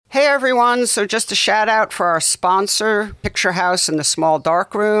everyone. So just a shout out for our sponsor, Picture House in the Small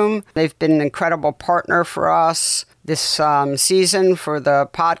Darkroom. They've been an incredible partner for us this season for the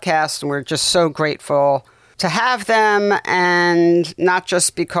podcast, and we're just so grateful to have them, and not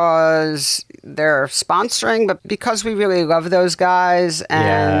just because they're sponsoring, but because we really love those guys,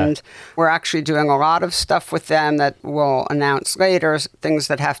 and we're actually doing a lot of stuff with them that we'll announce later, things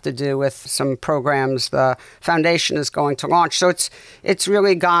that have to do with some programs the foundation is going to launch. So it's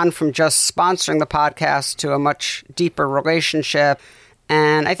really gone from just sponsoring the podcast to a much deeper relationship.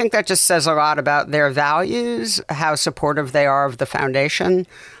 And I think that just says a lot about their values, how supportive they are of the foundation,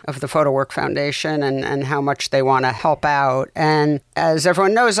 of the Photo Work Foundation, and how much they want to help out. And as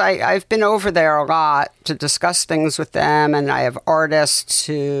everyone knows, I've been over there a lot to discuss things with them, and I have artists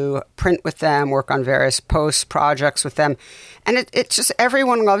who print with them, work on various post projects with them. And it's just,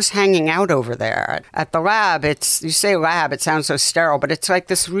 everyone loves hanging out over there. At the lab, you say lab, it sounds so sterile, but it's like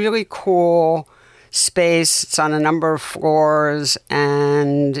this really cool space. It's on a number of floors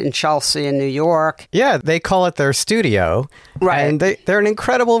and in Chelsea and New York. Yeah, they call it their studio. Right. And they're an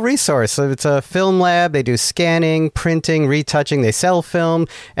incredible resource. So it's a film lab. They do scanning, printing, retouching. They sell film.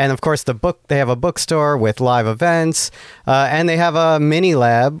 And of course, they have a bookstore with live events. And they have a mini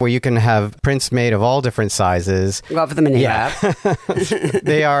lab where you can have prints made of all different sizes. Love the mini lab.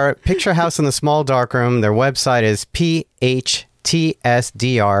 They are Picture House in the Small Darkroom. Their website is PHTSDR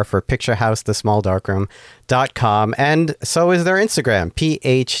for Picture House, the Small Darkroom.com. And so is their Instagram,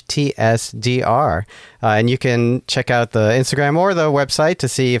 PHTSDR. And you can check out the Instagram or the website to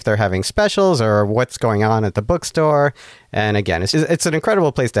see if they're having specials or what's going on at the bookstore. And again, it's an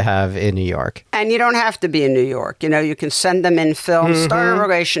incredible place to have in New York. And you don't have to be in New York. You can send them in film, start a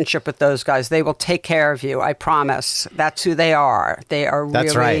relationship with those guys. They will take care of you. I promise. That's who they are. They are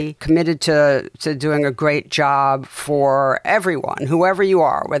really committed to doing a great job for everyone, whoever you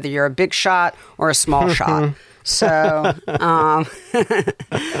are, whether you're a big shot or a small shot. So,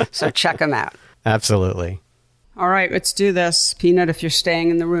 so check them out. Absolutely. All right, let's do this. Peanut, if you're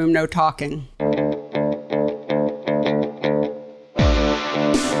staying in the room, no talking.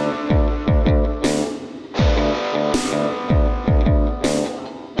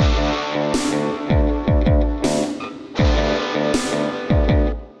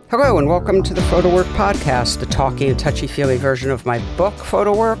 Hello and welcome to the Photo Work Podcast, the talky and touchy-feely version of my book,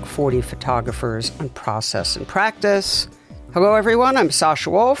 Photo Work, 40 Photographers on Process and Practice. Hello everyone, I'm Sasha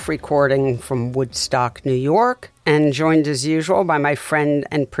Wolf, recording from Woodstock, New York, and joined as usual by my friend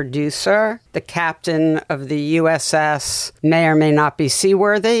and producer, the captain of the USS May or May Not Be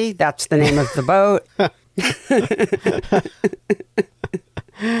Seaworthy. That's the name of the boat.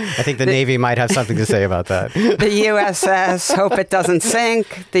 I think the Navy might have something to say about that. The USS, hope it doesn't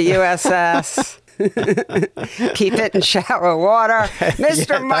sink. The USS, keep it in shallow water.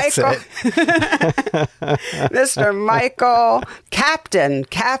 Mr. Michael, Mr. Michael, Captain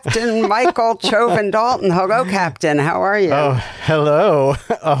Michael Chauvin Dalton. Hello, Captain. How are you? Oh, hello.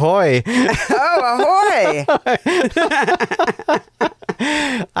 Ahoy. Oh, ahoy.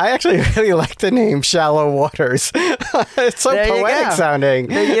 I actually really like the name Shallow Waters. It's so poetic sounding.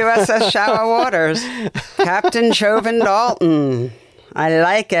 The USS Shallow Waters. Captain Chauvin Dalton. I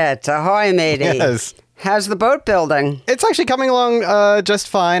like it. Ahoy, matey. Yes. How's the boat building? It's actually coming along just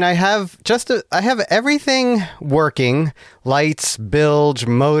fine. I have everything working. Lights, bilge,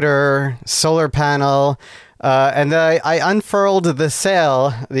 motor, solar panel. And I unfurled the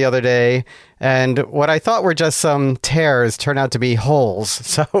sail the other day, and what I thought were just some tears turned out to be holes.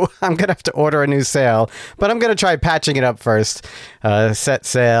 So I'm going to have to order a new sail, but I'm going to try patching it up first. Set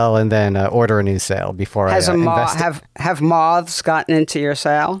sail and then order a new sail before I invest. Have moths gotten into your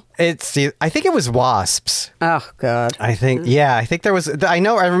sail? I think it was wasps. Oh, God. I think there was, I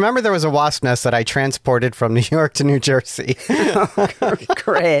remember there was a wasp nest that I transported from New York to New Jersey. Oh,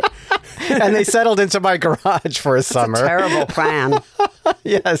 great. And they settled into my garage for a summer. It's a terrible plan.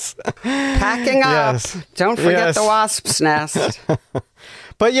 Yes. Packing up. Yes. Don't forget the wasp's nest.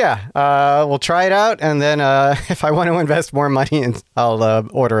 But yeah, we'll try it out, and then if I want to invest more money, I'll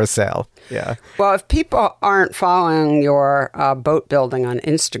order a sail. Yeah. Well, if people aren't following your boat building on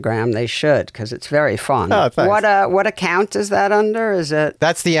Instagram, they should, because it's very fun. Oh, thanks. What account is that under? Is it?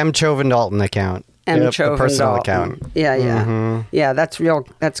 That's the M. Chauvin Dalton account. M. Chauvin the personal Dalton. account. Yeah. Mm-hmm. Yeah,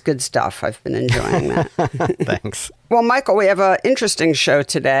 that's good stuff. I've been enjoying that. Thanks. Well, Michael, we have an interesting show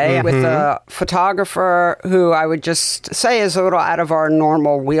today with a photographer who I would just say is a little out of our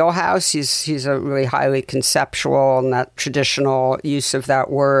normal wheelhouse. He's a really highly conceptual and that traditional use of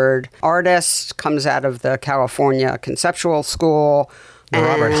that word. Artist, comes out of the California Conceptual School, The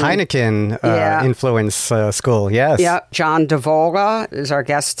Robert Heineken influence school, yes. Yeah, John Divola is our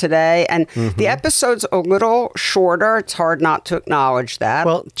guest today. And the episode's a little shorter. It's hard not to acknowledge that.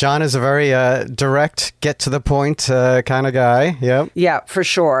 Well, John is a very direct, get-to-the-point kind of guy. Yep. Yeah, for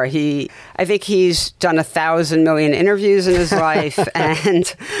sure. I think he's done 1,000 million interviews in his life.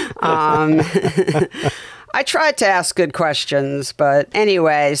 And I tried to ask good questions, but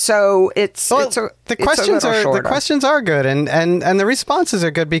anyway, so the questions are good, and the responses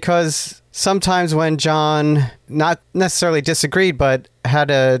are good because sometimes when John not necessarily disagreed, but had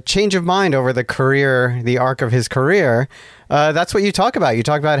a change of mind over the arc of his career, that's what you talk about. You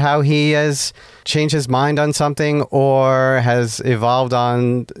talk about how he has changed his mind on something or has evolved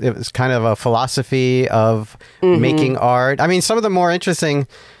on it was kind of a philosophy of making art. I mean, some of the more interesting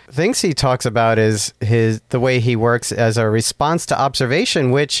things he talks about is the way he works as a response to observation,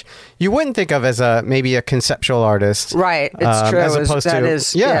 which you wouldn't think of as maybe a conceptual artist. Right. It's true. As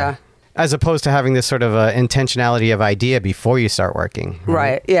opposed to having this sort of intentionality of idea before you start working.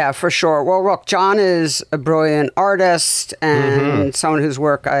 Right. Yeah, for sure. Well, look, John is a brilliant artist and someone whose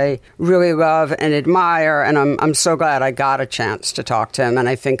work I really love and admire. And I'm so glad I got a chance to talk to him. And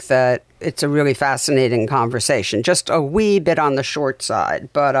I think that it's a really fascinating conversation. Just a wee bit on the short side.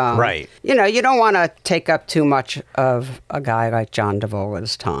 But, right. You don't want to take up too much of a guy like John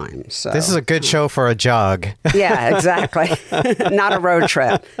Divola's time. So this is a good show for a jog. Yeah, exactly. Not a road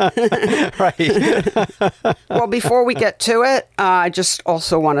trip. Right. Well, before we get to it, I just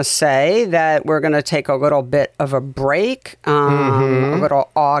also want to say that we're going to take a little bit of a break, a little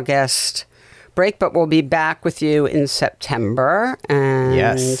August break, but we'll be back with you in September. And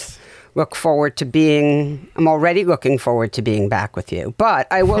yes. I'm already looking forward to being back with you. But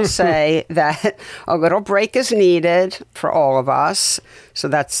I will say that a little break is needed for all of us. So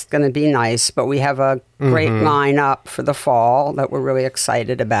that's going to be nice. But we have a great lineup for the fall that we're really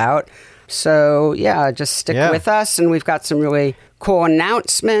excited about. So, yeah, just stick with us. And we've got some really cool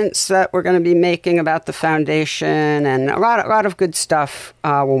announcements that we're going to be making about the foundation and a lot of good stuff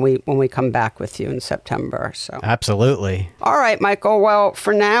when we come back with you in September. So absolutely. All right, Michael. Well,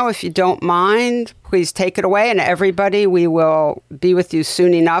 for now, if you don't mind, please take it away. And everybody, we will be with you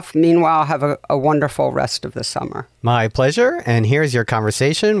soon enough. Meanwhile, have a wonderful rest of the summer. My pleasure. And here's your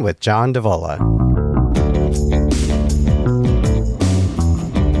conversation with John Divola.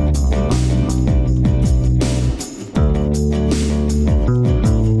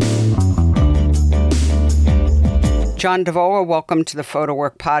 John Divola, welcome to the Photo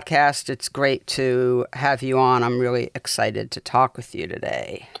Work Podcast. It's great to have you on. I'm really excited to talk with you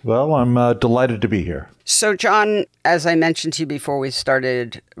today. Well, I'm delighted to be here. So, John, as I mentioned to you before we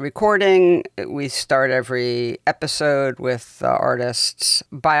started recording, we start every episode with the artist's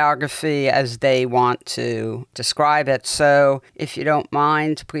biography as they want to describe it. So, if you don't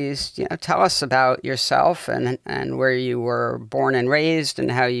mind, please tell us about yourself and where you were born and raised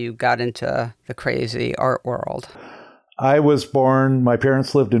and how you got into the crazy art world. I was born, my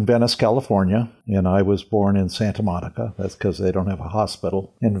parents lived in Venice, California, and I was born in Santa Monica. That's because they don't have a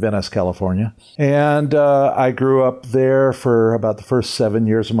hospital in Venice, California. And I grew up there for about the first 7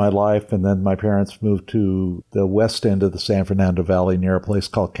 years of my life, and then my parents moved to the west end of the San Fernando Valley near a place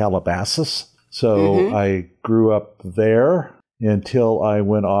called Calabasas. So I grew up there until I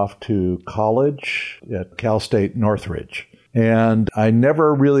went off to college at Cal State Northridge. And I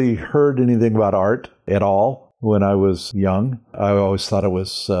never really heard anything about art at all. When I was young, I always thought it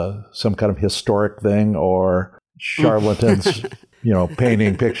was some kind of historic thing or charlatans,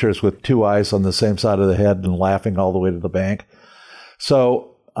 painting pictures with two eyes on the same side of the head and laughing all the way to the bank.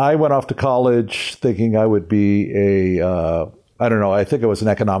 So I went off to college thinking I would be I think I was an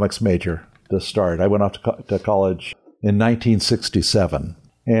economics major to start. I went off to college in 1967.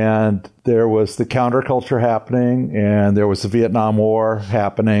 And there was the counterculture happening, and there was the Vietnam War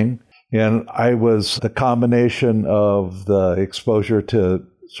happening. And I was the combination of the exposure to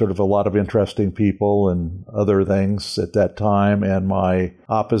sort of a lot of interesting people and other things at that time, and my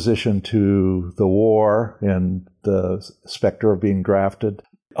opposition to the war and the specter of being drafted.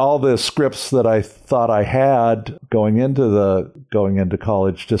 All the scripts that I thought I had going into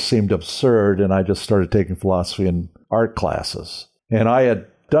college just seemed absurd, and I just started taking philosophy and art classes. And I had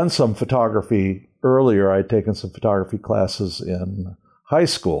done some photography earlier. I'd taken some photography classes in high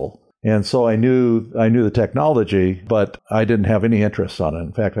school. And so I knew the technology, but I didn't have any interest on it.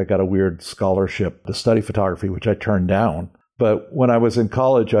 In fact, I got a weird scholarship to study photography, which I turned down. But when I was in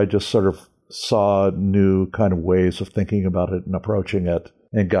college, I just sort of saw new kind of ways of thinking about it and approaching it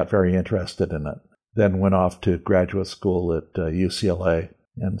and got very interested in it. Then went off to graduate school at UCLA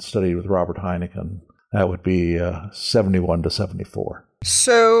and studied with Robert Heineken. That would be 71 to 74.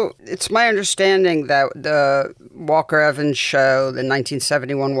 So it's my understanding that the Walker Evans show, the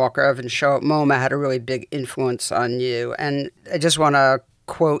 1971 Walker Evans show at MoMA, had a really big influence on you. And I just want to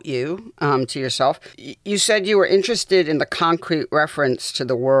quote you to yourself. You said you were interested in the concrete reference to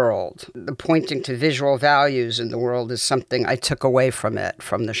the world. The pointing to visual values in the world is something I took away from it,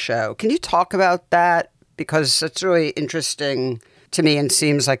 from the show. Can you talk about that? Because it's really interesting to me and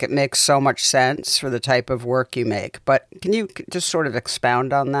seems like it makes so much sense for the type of work you make. But can you just sort of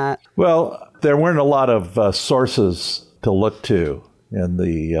expound on that? Well, there weren't a lot of sources to look to in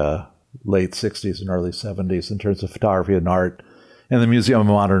the late 60s and early 70s in terms of photography and art. And the Museum of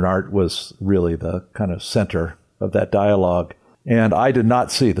Modern Art was really the kind of center of that dialogue. And I did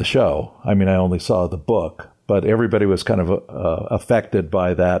not see the show. I mean, I only saw the book. But everybody was kind of affected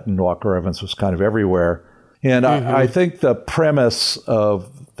by that, and Walker Evans was kind of everywhere. And I think the premise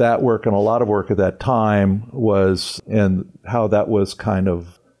of that work and a lot of work at that time was, and how that was kind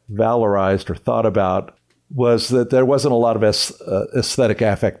of valorized or thought about, was that there wasn't a lot of aesthetic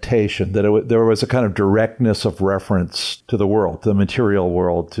affectation, that there was a kind of directness of reference to the world, to the material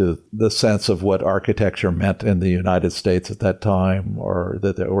world, to the sense of what architecture meant in the United States at that time, or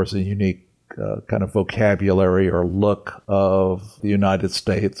that there was a unique kind of vocabulary or look of the United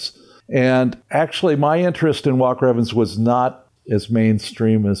States. And actually, my interest in Walker Evans was not as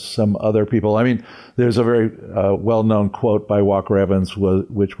mainstream as some other people. I mean, there's a very well-known quote by Walker Evans,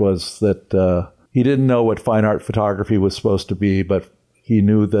 which was that he didn't know what fine art photography was supposed to be, but he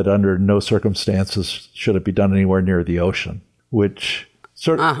knew that under no circumstances should it be done anywhere near the ocean, which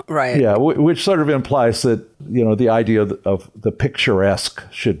sort of, which sort of implies that, you know, the idea of the picturesque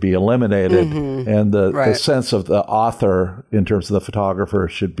should be eliminated, and the sense of the author in terms of the photographer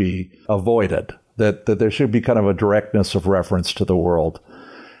should be avoided, that there should be kind of a directness of reference to the world.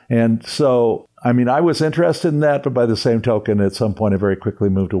 And so, I mean, I was interested in that, but by the same token, at some point, I very quickly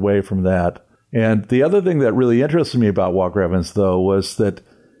moved away from that. And the other thing that really interested me about Walker Evans, though, was that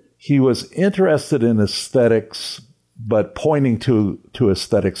he was interested in aesthetics, but pointing to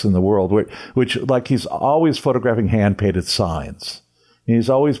aesthetics in the world, which like he's always photographing hand-painted signs. He's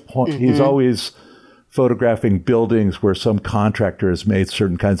always he's always photographing buildings where some contractor has made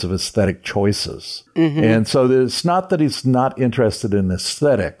certain kinds of aesthetic choices. And so it's not that he's not interested in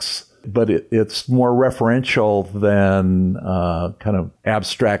aesthetics, but it's more referential than kind of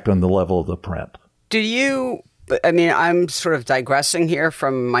abstract on the level of the print. Do you, I mean, I'm sort of digressing here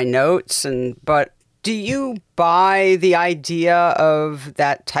from my notes, but do you buy the idea of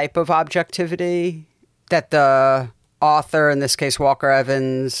that type of objectivity, that the author, in this case Walker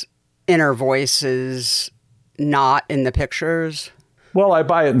Evans, inner voice is not in the pictures? Well, I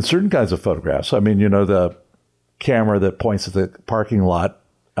buy it in certain kinds of photographs. I mean, you know, the camera that points at the parking lot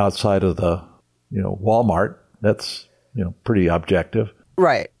outside of the, you know, Walmart, that's, you know, pretty objective.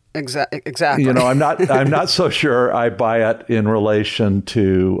 Right. Exactly. You know, I'm not so sure I buy it in relation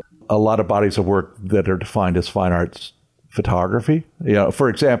to a lot of bodies of work that are defined as fine arts photography. You know, for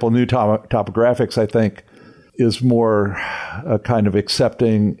example, new topographics, I think, is more a kind of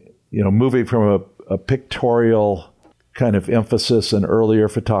accepting, you know, moving from a pictorial kind of emphasis in earlier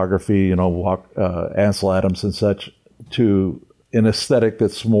photography, you know, Ansel Adams and such, to an aesthetic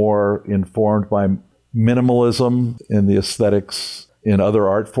that's more informed by minimalism in the aesthetics in other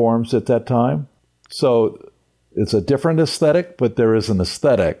art forms at that time. So it's a different aesthetic, but there is an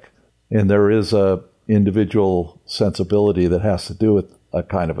aesthetic, and there is a individual sensibility that has to do with a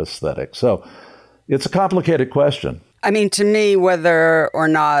kind of aesthetic. So it's a complicated question. I mean, to me, whether or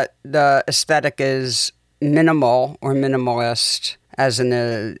not the aesthetic is minimal or minimalist, as in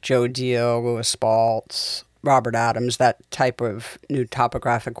the Joe Dio, Louis Baltz, Robert Adams, that type of new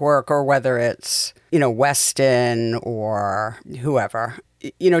topographic work, or whether it's, you know, Weston or whoever.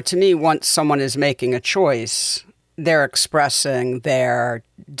 You know, to me, once someone is making a choice, they're expressing their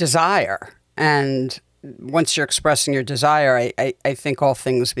desire. And once you're expressing your desire, I think all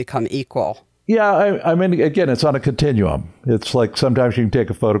things become equal. Yeah, I mean, again, it's on a continuum. It's like sometimes you can take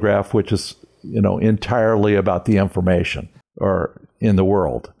a photograph which is, you know, entirely about the information or in the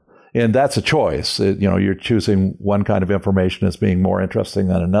world. And that's a choice. You know, you're choosing one kind of information as being more interesting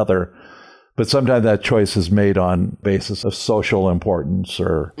than another. But sometimes that choice is made on basis of social importance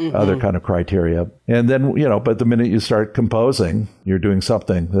or other kind of criteria. And then, you know, but the minute you start composing, you're doing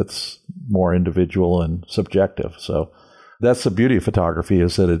something that's more individual and subjective. So that's the beauty of photography,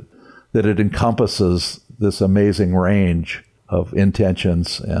 is that it encompasses this amazing range of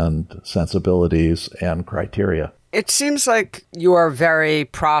intentions and sensibilities and criteria. It seems like you are very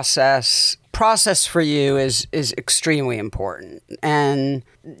process process for you is extremely important. And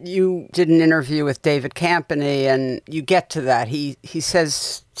you did an interview with David Campany, and you get to that. He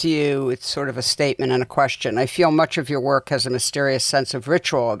says to you, it's sort of a statement and a question. I feel much of your work has a mysterious sense of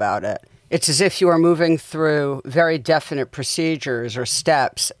ritual about it. It's as if you are moving through very definite procedures or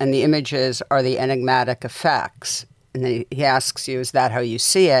steps, and the images are the enigmatic effects. And then he asks you, is that how you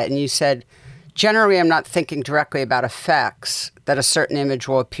see it? And you said, generally, I'm not thinking directly about effects, that a certain image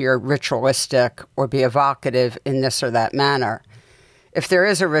will appear ritualistic or be evocative in this or that manner. If there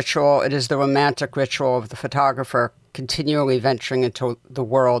is a ritual, it is the romantic ritual of the photographer continually venturing into the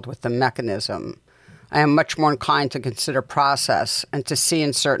world with the mechanism. I am much more inclined to consider process and to see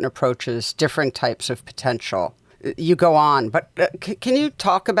in certain approaches different types of potential. You go on, but can you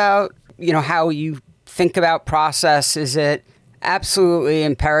talk about, how you think about process? Is it absolutely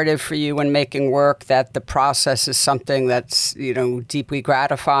imperative for you when making work that the process is something that's, deeply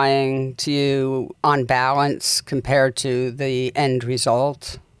gratifying to you on balance compared to the end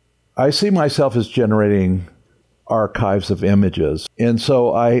result? I see myself as generating archives of images. And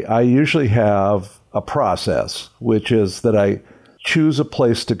so I usually have a process, which is that I choose a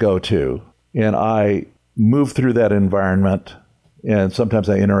place to go to and I move through that environment. And sometimes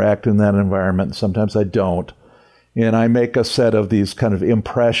I interact in that environment, and sometimes I don't. And I make a set of these kind of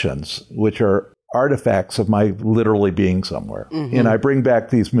impressions, which are artifacts of my literally being somewhere. Mm-hmm. And I bring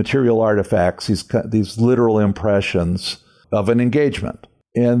back these material artifacts, these literal impressions of an engagement.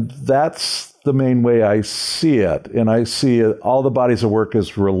 And that's the main way I see it. And I see it, all the bodies of work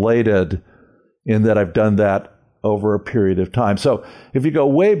as related in that I've done that over a period of time. So if you go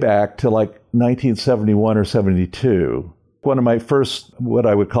way back to like 1971 or 72, one of my first, what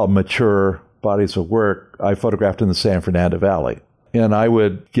I would call mature bodies of work, I photographed in the San Fernando Valley. And I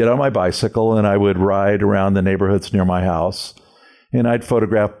would get on my bicycle and I would ride around the neighborhoods near my house. And I'd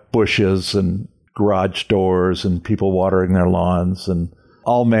photograph bushes and garage doors and people watering their lawns and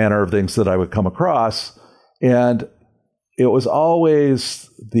all manner of things that I would come across. And it was always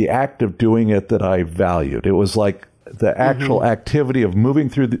the act of doing it that I valued. It was like the actual activity of moving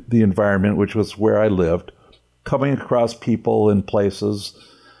through the environment, which was where I lived, coming across people and places,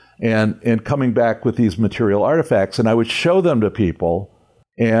 and coming back with these material artifacts. And I would show them to people,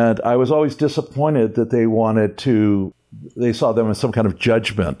 and I was always disappointed that they saw them as some kind of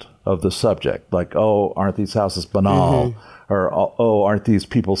judgment of the subject. Like, oh, aren't these houses banal? Or, oh, aren't these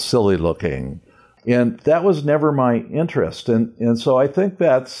people silly looking? And that was never my interest. And so I think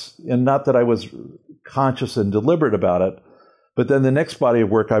and not that I was conscious and deliberate about it, but then the next body of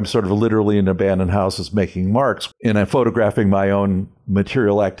work, I'm sort of literally in abandoned houses making marks, and I'm photographing my own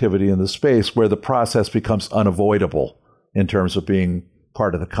material activity in the space where the process becomes unavoidable in terms of being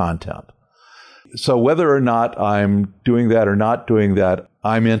part of the content. So whether or not I'm doing that or not doing that,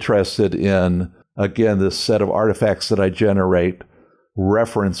 I'm interested in, again, this set of artifacts that I generate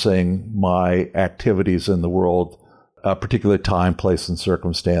referencing my activities in the world, a particular time, place, and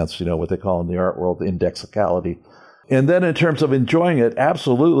circumstance, what they call in the art world indexicality. And then in terms of enjoying it,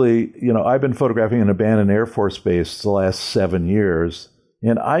 absolutely, I've been photographing an abandoned Air Force base the last 7 years,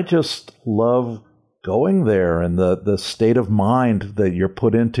 and I just love going there and the state of mind that you're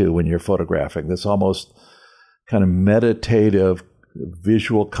put into when you're photographing, this almost kind of meditative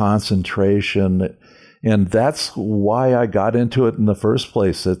visual concentration. And that's why I got into it in the first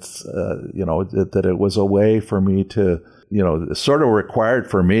place. It's, that it was a way for me to, sort of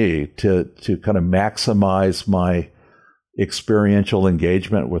required for me to kind of maximize my experiential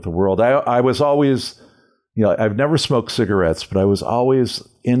engagement with the world. I was always, I've never smoked cigarettes, but I was always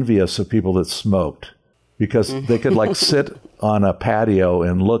envious of people that smoked because they could like sit on a patio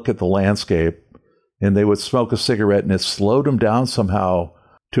and look at the landscape, and they would smoke a cigarette and it slowed them down somehow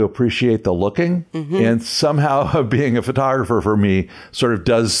to appreciate the looking. And somehow being a photographer for me sort of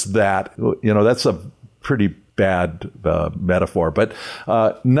does that. That's a pretty bad metaphor, but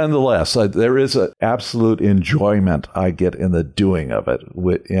nonetheless, there is an absolute enjoyment I get in the doing of it.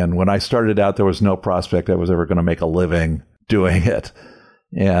 And when I started out, there was no prospect I was ever going to make a living doing it.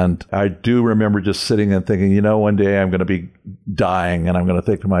 And I do remember just sitting and thinking, one day I'm going to be dying, and I'm going to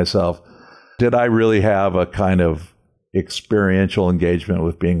think to myself, did I really have a kind of experiential engagement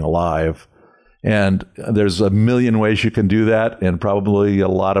with being alive? And there's a million ways you can do that, and probably a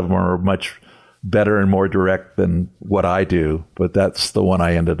lot of them are much better and more direct than what I do, but that's the one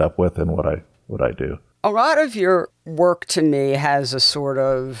I ended up with and what I do. A lot of your work to me has a sort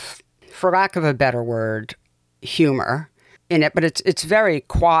of, for lack of a better word, humor in it, but it's very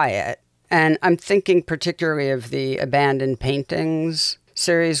quiet. And I'm thinking particularly of the Abandoned Paintings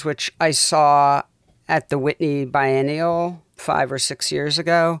series, which I saw at the Whitney Biennial 5 or 6 years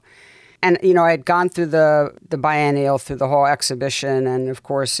ago. And, I had gone through the biennial, through the whole exhibition, and of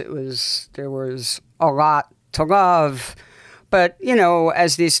course there was a lot to love. But,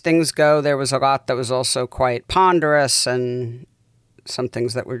 as these things go, there was a lot that was also quite ponderous and some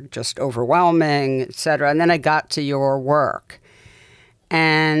things that were just overwhelming, et cetera. And then I got to your work.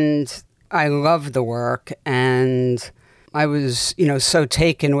 And I loved the work. And I was, so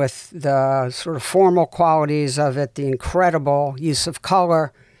taken with the sort of formal qualities of it, the incredible use of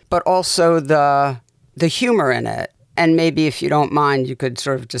color, but also the humor in it. And maybe if you don't mind, you could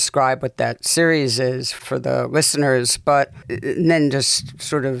sort of describe what that series is for the listeners, but then just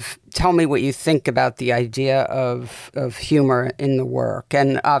sort of tell me what you think about the idea of humor in the work.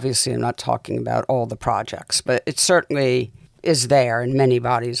 And obviously, I'm not talking about all the projects, but it certainly is there in many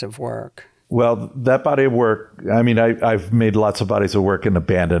bodies of work. Well, that body of work, I mean, I've made lots of bodies of work in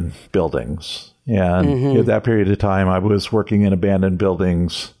abandoned buildings. And at that period of time, I was working in abandoned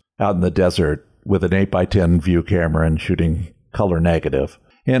buildings out in the desert with an 8x10 view camera and shooting color negative.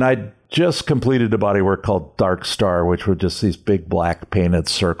 And I just completed a body work called Dark Star, which were just these big black painted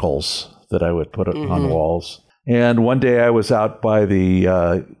circles that I would put on walls. And one day I was out by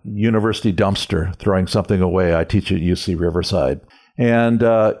the university dumpster throwing something away. I teach at UC Riverside. And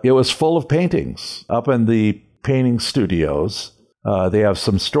it was full of paintings. Up in the painting studios, they have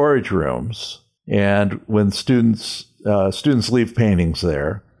some storage rooms. And when students leave paintings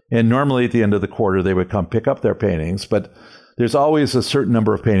there, and normally at the end of the quarter, they would come pick up their paintings, but there's always a certain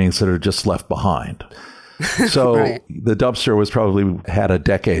number of paintings that are just left behind. So right. The dumpster was probably had a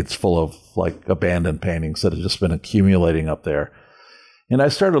decades full of like abandoned paintings that had just been accumulating up there. And I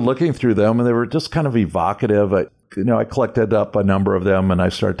started looking through them, and they were just kind of evocative. I collected up a number of them, and I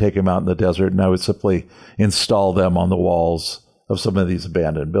started taking them out in the desert, and I would simply install them on the walls of some of these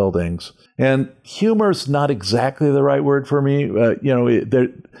abandoned buildings. And humor's not exactly the right word for me.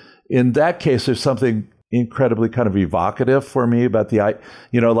 In that case, there's something incredibly kind of evocative for me about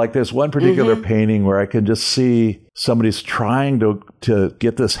like there's one particular painting where I can just see somebody's trying to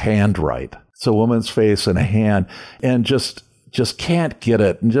get this hand right. It's a woman's face and a hand, and just can't get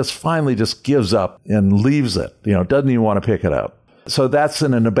it, and just finally just gives up and leaves it, doesn't even want to pick it up. So that's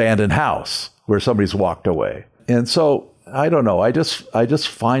in an abandoned house where somebody's walked away. And so I don't know. I just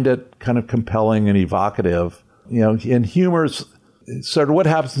find it kind of compelling and evocative. And humor's sort of what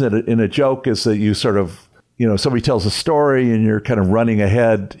happens in a joke is that you sort of, somebody tells a story and you're kind of running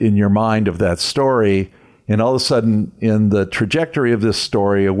ahead in your mind of that story. And all of a sudden, in the trajectory of this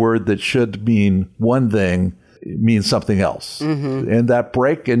story, a word that should mean one thing means something else. And that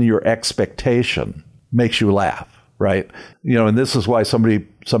break in your expectation makes you laugh, right? And this is why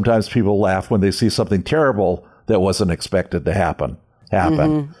sometimes people laugh when they see something terrible that wasn't expected to happen.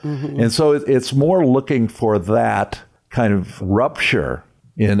 And so it's more looking for that kind of rupture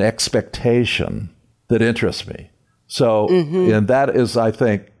in expectation that interests me. So, and that is, I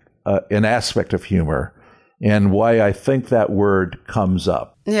think, an aspect of humor and why I think that word comes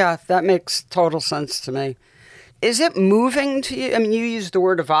up. Yeah, that makes total sense to me. Is it moving to you? I mean, you used the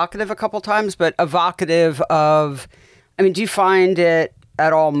word evocative a couple times, but evocative of, do you find it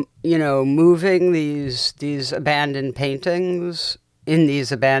at all, moving these abandoned paintings in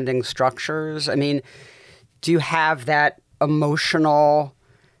these abandoned structures? Do you have that emotional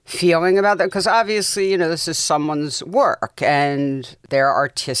feeling about that? Because obviously, this is someone's work and their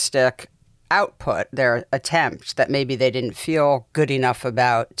artistic output, their attempt that maybe they didn't feel good enough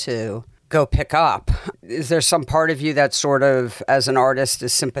about to go pick up. Is there some part of you that sort of, as an artist,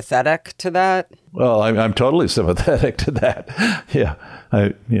 is sympathetic to that? Well, I'm totally sympathetic to that. Yeah.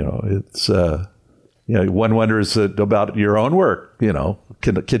 It's, one wonders about your own work,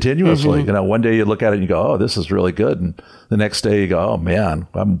 continuously. One day you look at it and you go, oh, this is really good. And the next day you go, oh, man,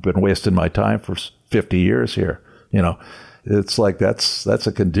 I've been wasting my time for 50 years here. It's like that's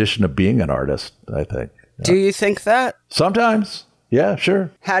a condition of being an artist, I think. Do you think that? Sometimes. Yeah,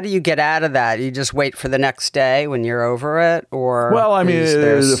 sure. How do you get out of that? You just wait for the next day when you're over it? Or well,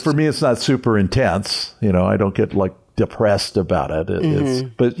 for me, it's not super intense. I don't get like depressed about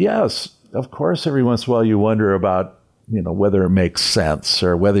it. But yes, of course, every once in a while you wonder about, whether it makes sense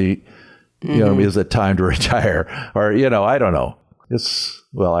or whether, is it time to retire or, I don't know.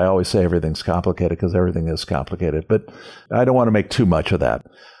 I always say everything's complicated because everything is complicated, but I don't want to make too much of that.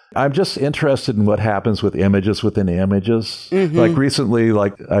 I'm just interested in what happens with images within images. Like recently,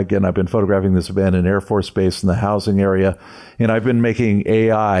 again, I've been photographing this abandoned Air Force base in the housing area, and I've been making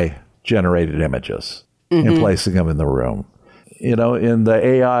AI generated images and placing them in the room. And the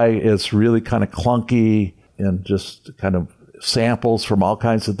AI is really kind of clunky and just kind of samples from all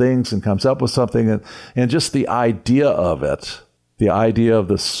kinds of things and comes up with something. And just the idea of it the idea of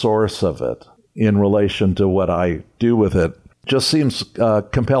the source of it in relation to what I do with it just seems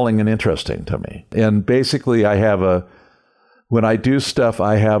compelling and interesting to me. And basically, when I do stuff,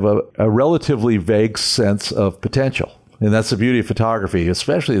 I have a relatively vague sense of potential. And that's the beauty of photography,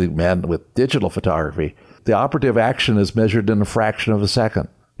 especially, man, with digital photography. The operative action is measured in a fraction of a second.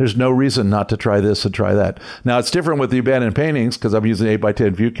 There's no reason not to try this and try that. Now, it's different with the abandoned paintings because I'm using an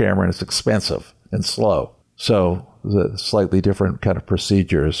 8x10 view camera and it's expensive and slow. So, slightly different kind of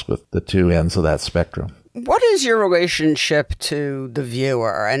procedures with the two ends of that spectrum. What is your relationship to the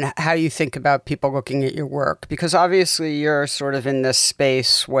viewer and how you think about people looking at your work? Because obviously you're sort of in this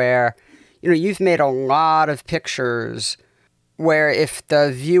space where, you've made a lot of pictures where if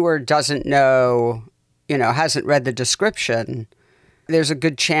the viewer doesn't know, hasn't read the description, there's a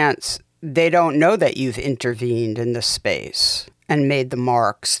good chance they don't know that you've intervened in the space and made the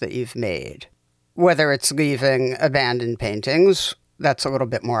marks that you've made. Whether it's leaving abandoned paintings, that's a little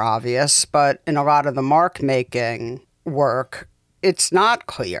bit more obvious, but in a lot of the mark-making work, it's not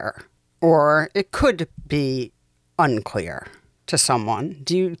clear, or it could be unclear to someone.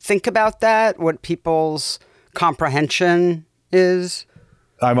 Do you think about that, what people's comprehension is?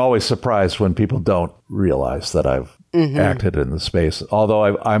 I'm always surprised when people don't realize that I've acted in the space,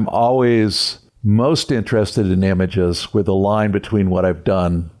 although I'm always most interested in images where the line between what I've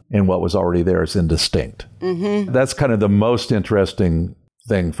done and what was already there is indistinct. That's kind of the most interesting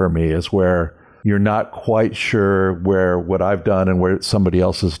thing for me, is where you're not quite sure where what I've done and where somebody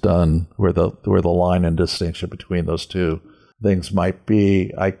else has done, where the line and distinction between those two things might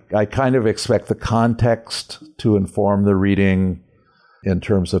be. I kind of expect the context to inform the reading in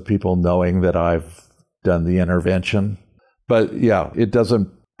terms of people knowing that I've done the intervention. But yeah, it doesn't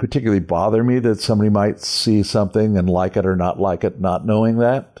particularly bother me that somebody might see something and like it or not like it, not knowing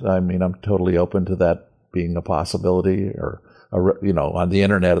that. I mean, I'm totally open to that being a possibility, or, on the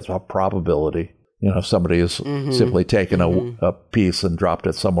internet, it's a probability. If somebody has simply taken a piece and dropped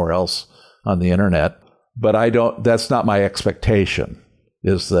it somewhere else on the internet. But that's not my expectation,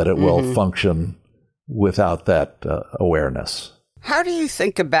 is that it will function without that awareness. How do you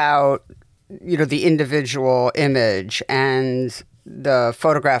think about, the individual image and the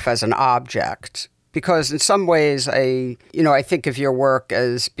photograph as an object? Because in some ways, I think of your work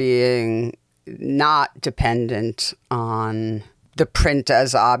as being not dependent on the print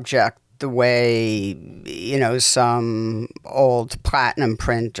as object the way, some old platinum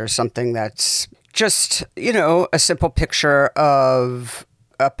print or something that's just, a simple picture of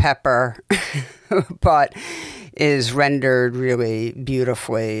a pepper, but is rendered really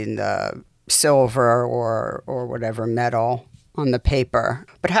beautifully in the silver or whatever metal on the paper.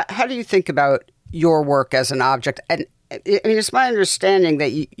 But how do you think about your work as an object? And it's my understanding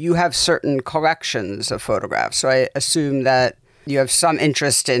that you have certain collections of photographs. So I assume that you have some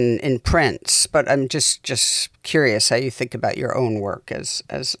interest in prints, but I'm just curious how you think about your own work as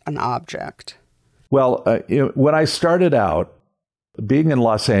an object. Well, when I started out, being in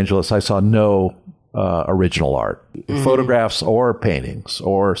Los Angeles, I saw no original art, photographs or paintings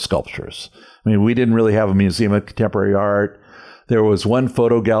or sculptures. I mean, we didn't really have a museum of contemporary art. There was one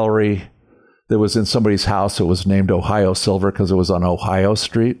photo gallery that was in somebody's house. It was named Ohio Silver because it was on Ohio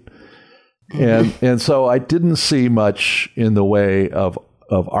Street. And so I didn't see much in the way of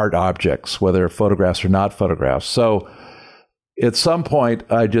art objects, whether photographs or not photographs. So at some point,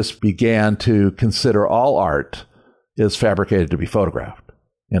 I just began to consider all art is fabricated to be photographed,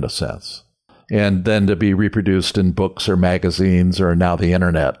 in a sense, and then to be reproduced in books or magazines or now the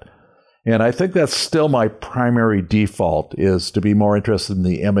internet. And I think that's still my primary default, is to be more interested in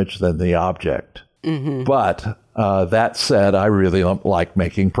the image than the object. But that said, I really like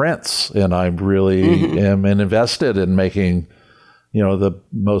making prints, and I really am invested in making, the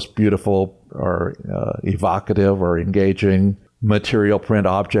most beautiful or evocative or engaging material print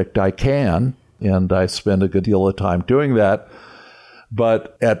object I can. And I spend a good deal of time doing that.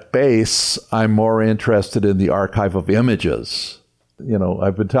 But at base, I'm more interested in the archive of images.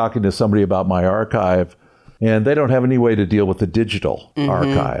 I've been talking to somebody about my archive, and they don't have any way to deal with the digital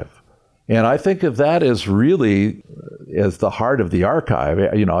archive. And I think of that as really as the heart of the archive.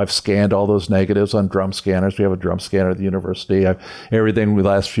 I've scanned all those negatives on drum scanners. We have a drum scanner at the university. Everything the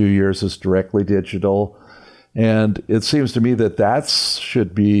last few years is directly digital. And it seems to me that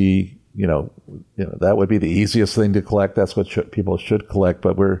should be, that would be the easiest thing to collect. That's what people should collect.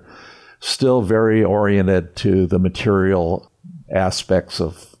 But we're still very oriented to the material aspects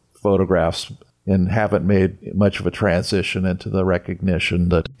of photographs and haven't made much of a transition into the recognition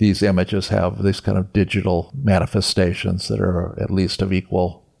that these images have these kind of digital manifestations that are at least of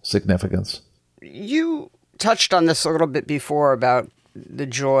equal significance. You touched on this a little bit before about the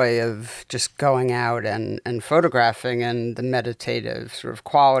joy of just going out and photographing and the meditative sort of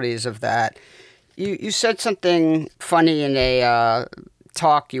qualities of that. You said something funny in a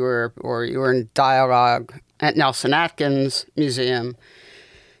talk you were in dialogue at Nelson Atkins Museum,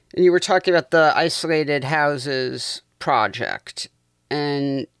 and you were talking about the isolated houses project,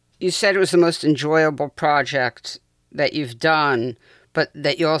 and you said it was the most enjoyable project that you've done, but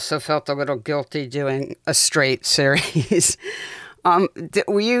that you also felt a little guilty doing a straight series.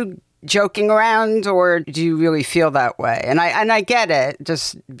 Were you joking around, or do you really feel that way? And I get it,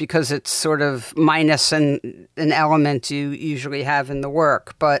 just because it's sort of minus an element you usually have in the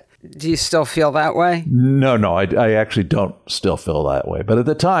work. But do you still feel that way? No, I actually don't still feel that way. But at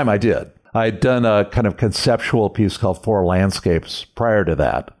the time, I did. I'd done a kind of conceptual piece called Four Landscapes prior to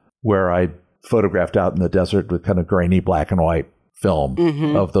that, where I photographed out in the desert with kind of grainy black and white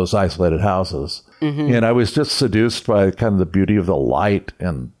film of those isolated houses. And I was just seduced by kind of the beauty of the light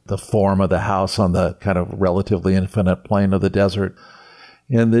and the form of the house on the kind of relatively infinite plain of the desert.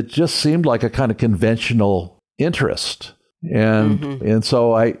 And it just seemed like a kind of conventional interest. And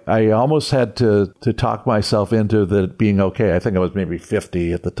so I almost had to talk myself into that being okay. I think I was maybe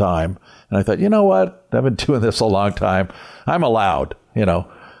 50 at the time. And I thought, you know what? I've been doing this a long time. I'm allowed, you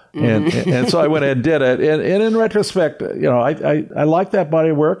know. And so I went and did it. And in retrospect, you know, I like that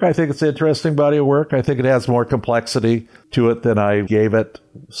body of work. I think it's an interesting body of work. I think it has more complexity to it than I gave it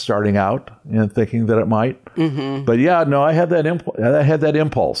starting out and thinking that it might. But yeah, no, I had that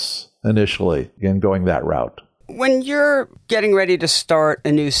impulse initially in going that route. When you're getting ready to start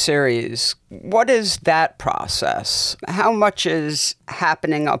a new series, what is that process? How much is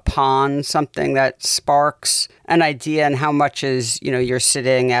happening upon something that sparks an idea, and how much is, you know, you're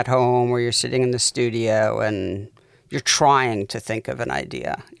sitting at home or you're sitting in the studio and you're trying to think of an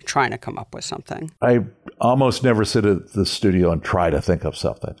idea, you're trying to come up with something? I almost never sit at the studio and try to think of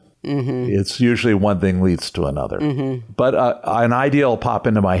something. It's usually one thing leads to another. But an idea will pop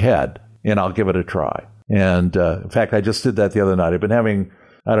into my head and I'll give it a try. And in fact, I just did that the other night. I've been having,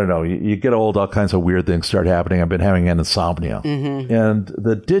 I don't know, you get old, all kinds of weird things start happening. I've been having an insomnia. And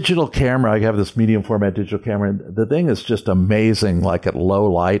the digital camera, I have this medium format digital camera, and the thing is just amazing, like at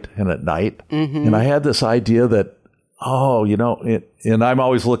low light and at night. And I had this idea that, oh, you know, and I'm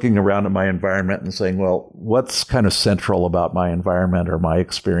always looking around at my environment and saying, well, what's kind of central about my environment or my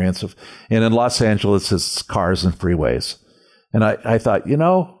experience of, and in Los Angeles, it's cars and freeways. And I thought, you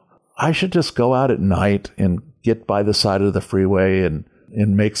know, I should just go out at night and get by the side of the freeway and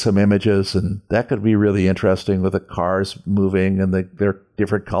make some images. And that could be really interesting with the cars moving and their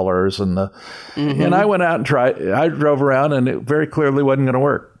different colors. And and I went out and tried. I drove around and it very clearly wasn't going to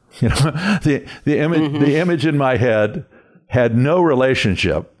work. You know, the image in my head had no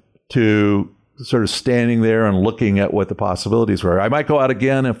relationship to sort of standing there and looking at what the possibilities were. I might go out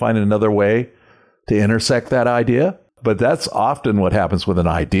again and find another way to intersect that idea. But that's often what happens with an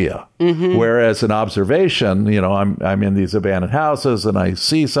idea. Whereas an observation, you know, I'm in these abandoned houses and I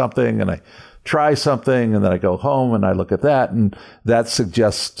see something and I try something and then I go home and I look at that and that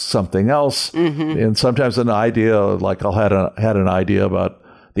suggests something else. And sometimes an idea, like I'll had an idea about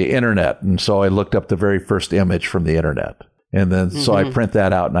the internet. And so I looked up the very first image from the internet. And then, so I print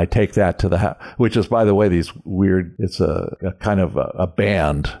that out and I take that to the house, which is, by the way, these weird, it's a kind of a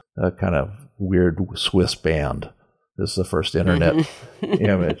band, a kind of weird Swiss band. This is the first internet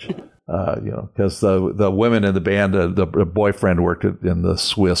image, you know, because the women in the band, the boyfriend worked in the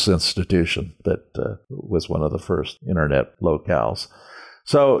Swiss institution that was one of the first internet locales.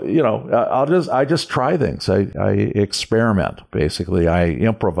 So, you know, I just try things. I experiment, basically. I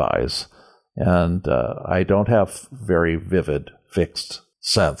improvise, and I don't have very vivid, fixed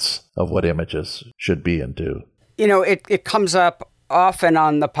sense of what images should be and do. You know, it comes up often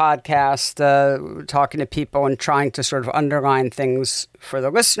on the podcast, talking to people and trying to sort of underline things for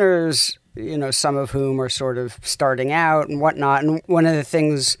the listeners, you know, some of whom are sort of starting out and whatnot. And one of the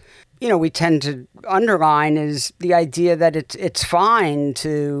things, you know, we tend to underline is the idea that it's fine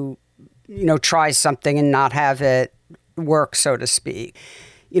to, you know, try something and not have it work, so to speak.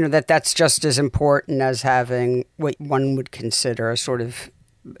 You know, that's just as important as having what one would consider a sort of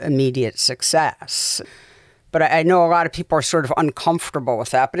immediate success. But I know a lot of people are sort of uncomfortable with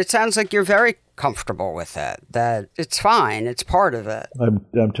that. But it sounds like you're very comfortable with it, that it's fine. It's part of it.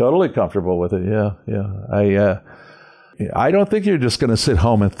 I'm totally comfortable with it. Yeah. I don't think you're just going to sit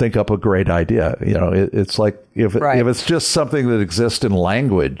home and think up a great idea. You know, it's like if it's just something that exists in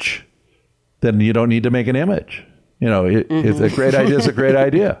language, then you don't need to make an image. It's a great idea. It's a great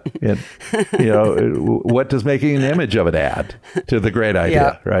idea. And, what does making an image of it add to the great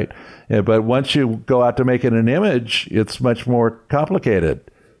idea, right? Yeah, but once you go out to make it an image, it's much more complicated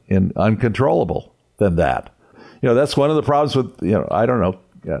and uncontrollable than that. That's one of the problems with, I don't know,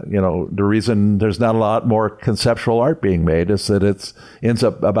 the reason there's not a lot more conceptual art being made is that it ends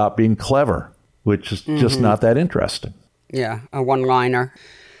up about being clever, which is just not that interesting. Yeah, a one-liner.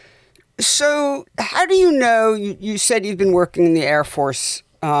 So how do you know, you said you've been working in the Air Force,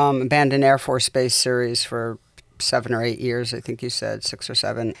 Abandoned Air Force Base series for 7 or 8 years, I think you said, 6 or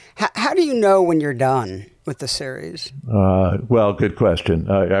 7. How do you know when you're done with the series? Well, good question.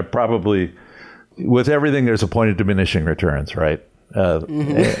 I probably, with everything, there's a point of diminishing returns, right?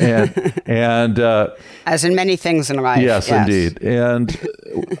 And as in many things in life. Yes, indeed. And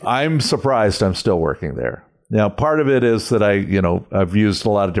I'm surprised I'm still working there. Now, part of it is that I've used a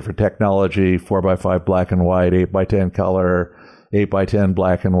lot of different technology, 4x5 black and white, 8x10 color, 8x10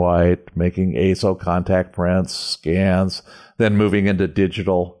 black and white, making ASO contact prints, scans, then moving into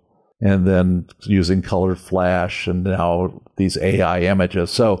digital, and then using colored flash, and now these AI images.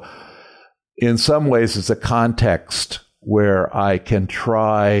 So in some ways, it's a context where I can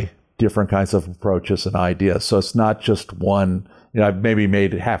try different kinds of approaches and ideas. So it's not just one, I've maybe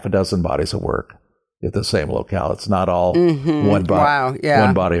made half a dozen bodies of work at the same locale. It's not all one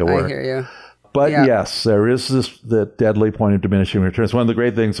body of work. I hear you. But yes, there is the deadly point of diminishing returns. One of the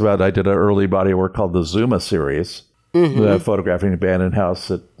great things about I did an early body of work called the Zuma series, photographing an abandoned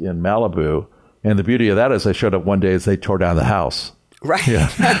house in Malibu. And the beauty of that is I showed up one day as they tore down the house. Right. Yeah.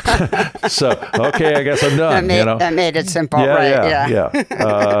 So, okay, I guess I'm done. That made it simple, right? Yeah.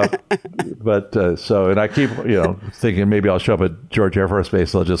 And I keep, thinking maybe I'll show up at George Air Force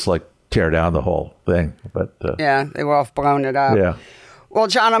Base. They'll just tear down the whole thing. But they will have blown it up. Yeah. Well,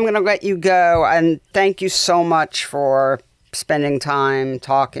 John, I'm going to let you go, and thank you so much for spending time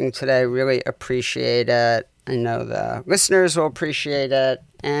talking today. Really appreciate it. I know the listeners will appreciate it,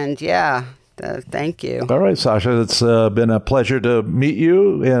 and thank you. All right, Sasha. It's been a pleasure to meet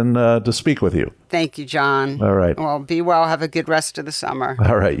you and to speak with you. Thank you, John. All right. Well, be well. Have a good rest of the summer.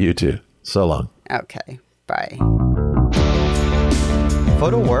 All right, you too. So long. Okay. Bye.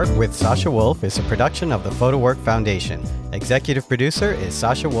 Photo Work with Sasha Wolf is a production of the Photo Work Foundation. Executive producer is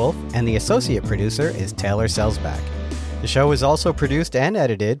Sasha Wolf, and the associate producer is Taylor Selsback. The show is also produced and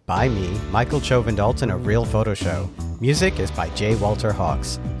edited by me, Michael Chauvin-Dalton of Real Photo Show. Music is by J. Walter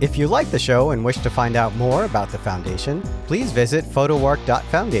Hawks. If you like the show and wish to find out more about the Foundation, please visit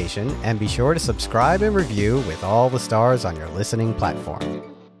photowork.foundation and be sure to subscribe and review with all the stars on your listening platform.